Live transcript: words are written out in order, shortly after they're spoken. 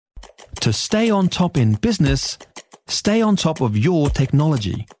To stay on top in business, stay on top of your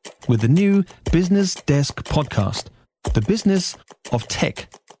technology with the new Business Desk podcast, The Business of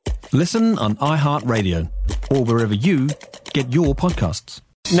Tech. Listen on iHeartRadio or wherever you get your podcasts.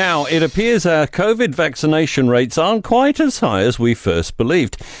 Now, it appears our COVID vaccination rates aren't quite as high as we first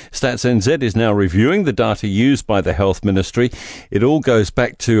believed. Stats NZ is now reviewing the data used by the Health Ministry. It all goes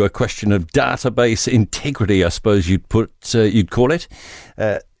back to a question of database integrity, I suppose you'd call it.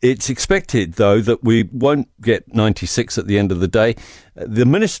 It's expected, though, that we won't get 96 at the end of the day. The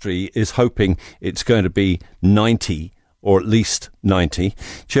Ministry is hoping it's going to be 90, or at least 90.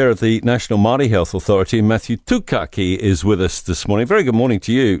 Chair of the National Māori Health Authority, Matthew Tukaki, is with us this morning. Very good morning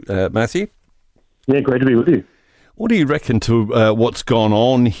to you, Matthew. Yeah, great to be with you. What do you reckon to what's gone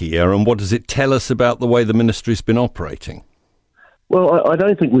on here, and what does it tell us about the way the Ministry's been operating? Well, I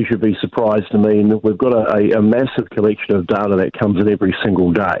don't think we should be surprised. I mean, we've got a massive collection of data that comes in every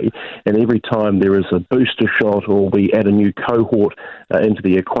single day, and every time there is a booster shot or we add a new cohort into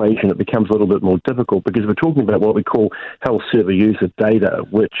the equation, it becomes a little bit more difficult because we're talking about what we call health server user data,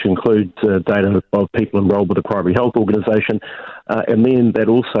 which includes data of people enrolled with a primary health organisation, and then that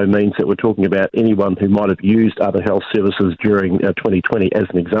also means that we're talking about anyone who might have used other health services during 2020 as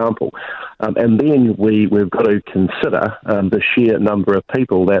an example. And then we've got to consider the sheer number of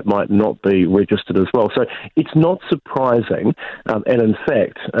people that might not be registered as well. So it's not surprising, and in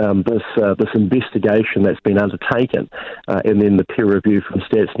fact, this investigation that's been undertaken and then the peer review from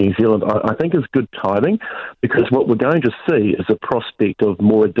Stats New Zealand, I think is good timing, because what we're going to see is a prospect of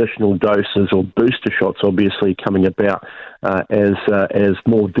more additional doses or booster shots obviously coming about as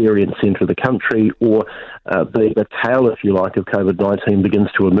more variants enter the country, or the tail, if you like, of COVID-19 begins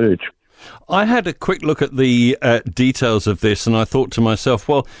to emerge. I had a quick look at the details of this, and I thought to myself,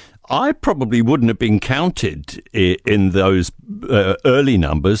 well, I probably wouldn't have been counted in those early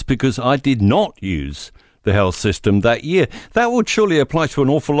numbers because I did not use the health system that year. That would surely apply to an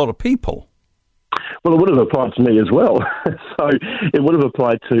awful lot of people. Well, it would have applied to me as well. So it would have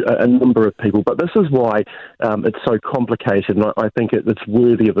applied to a number of people. But this is why it's so complicated, and I think it's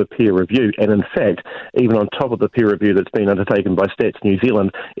worthy of a peer review. And in fact, even on top of the peer review that's been undertaken by Stats New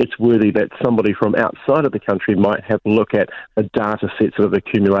Zealand, it's worthy that somebody from outside of the country might have a look at the data sets that have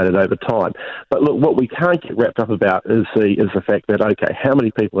accumulated over time. But look, what we can't get wrapped up about is the fact that, okay, how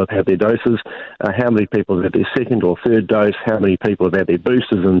many people have had their doses, how many people have had their second or third dose, how many people have had their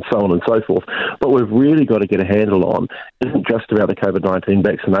boosters, and so on and so forth. But we've really got to get a handle on isn't just about the COVID-19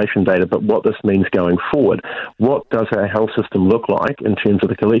 vaccination data, but what this means going forward. What does our health system look like in terms of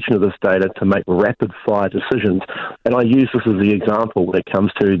the collection of this data to make rapid-fire decisions? And I use this as the example when it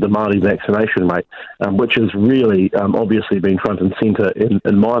comes to the Māori vaccination rate, which has really obviously been front and centre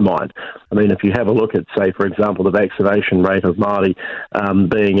in my mind. I mean, if you have a look at, say, for example, the vaccination rate of Māori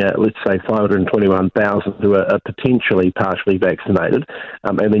being, let's say, 521,000 who are potentially partially vaccinated,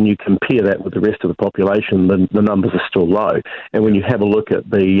 and then you compare that with the rest of the population, the numbers are still low. And when you have a look at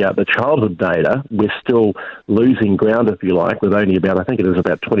the childhood data, we're still losing ground, if you like, with only about, I think it is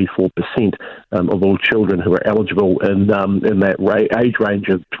about 24% of all children who are eligible in that age range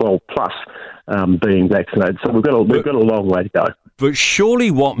of 12 plus being vaccinated. So we've got a long way to go. But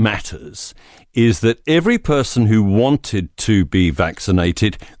surely what matters is that every person who wanted to be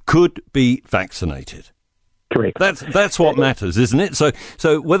vaccinated could be vaccinated. Correct. That's what matters, isn't it?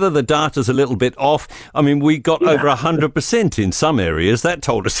 So whether the data's a little bit off, I mean, we got over 100% in some areas. That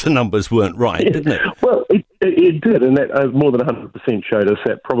told us the numbers weren't right, didn't it? Well, it did, and that more than 100% showed us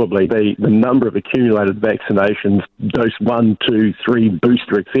that probably the number of accumulated vaccinations, dose 1, 2, 3,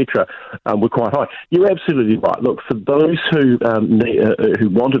 booster, etc., were quite high. You're absolutely right. Look, for those who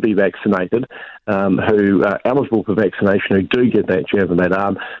want to be vaccinated, who are eligible for vaccination, who do get that jab in that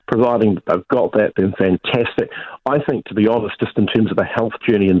arm, providing they've got that, then fantastic. I think, to be honest, just in terms of the health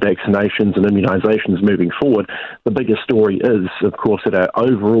journey and vaccinations and immunisations moving forward, the biggest story is, of course, that our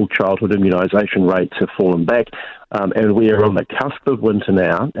overall childhood immunisation rates have fallen back. And we are on the cusp of winter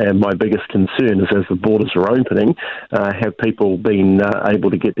now, and my biggest concern is, as the borders are opening, have people been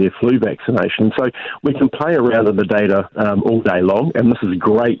able to get their flu vaccination? So we can play around in the data all day long, and this is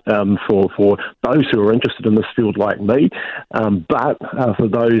great for those who are interested in this field like me, but for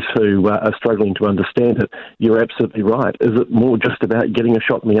those who are struggling to understand it, you're absolutely right. Is it more just about getting a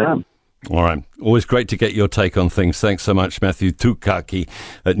shot in the arm? All right. Always great to get your take on things. Thanks so much, Matthew Tukaki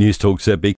at News Talk ZB.